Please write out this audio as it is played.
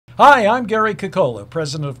Hi, I'm Gary Cocola,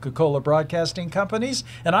 president of Cocola Broadcasting Companies,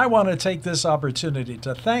 and I want to take this opportunity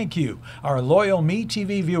to thank you, our loyal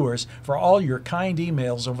MeTV viewers, for all your kind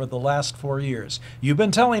emails over the last 4 years. You've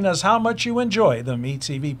been telling us how much you enjoy the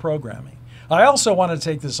MeTV programming. I also want to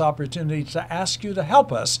take this opportunity to ask you to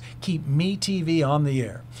help us keep MeTV on the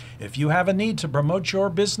air. If you have a need to promote your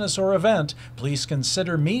business or event, please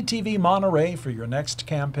consider MeTV Monterey for your next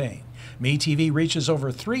campaign. MeTV reaches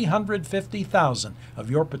over 350,000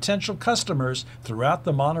 of your potential customers throughout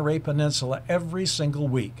the Monterey Peninsula every single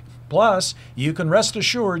week. Plus, you can rest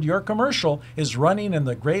assured your commercial is running in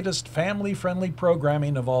the greatest family-friendly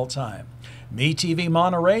programming of all time. MeTV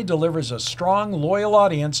Monterey delivers a strong, loyal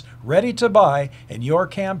audience ready to buy, and your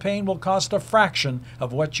campaign will cost a fraction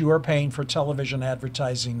of what you are paying for television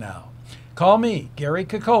advertising now. Call me, Gary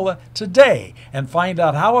Cocola, today and find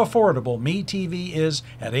out how affordable MeTV is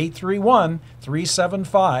at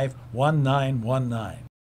 831-375-1919.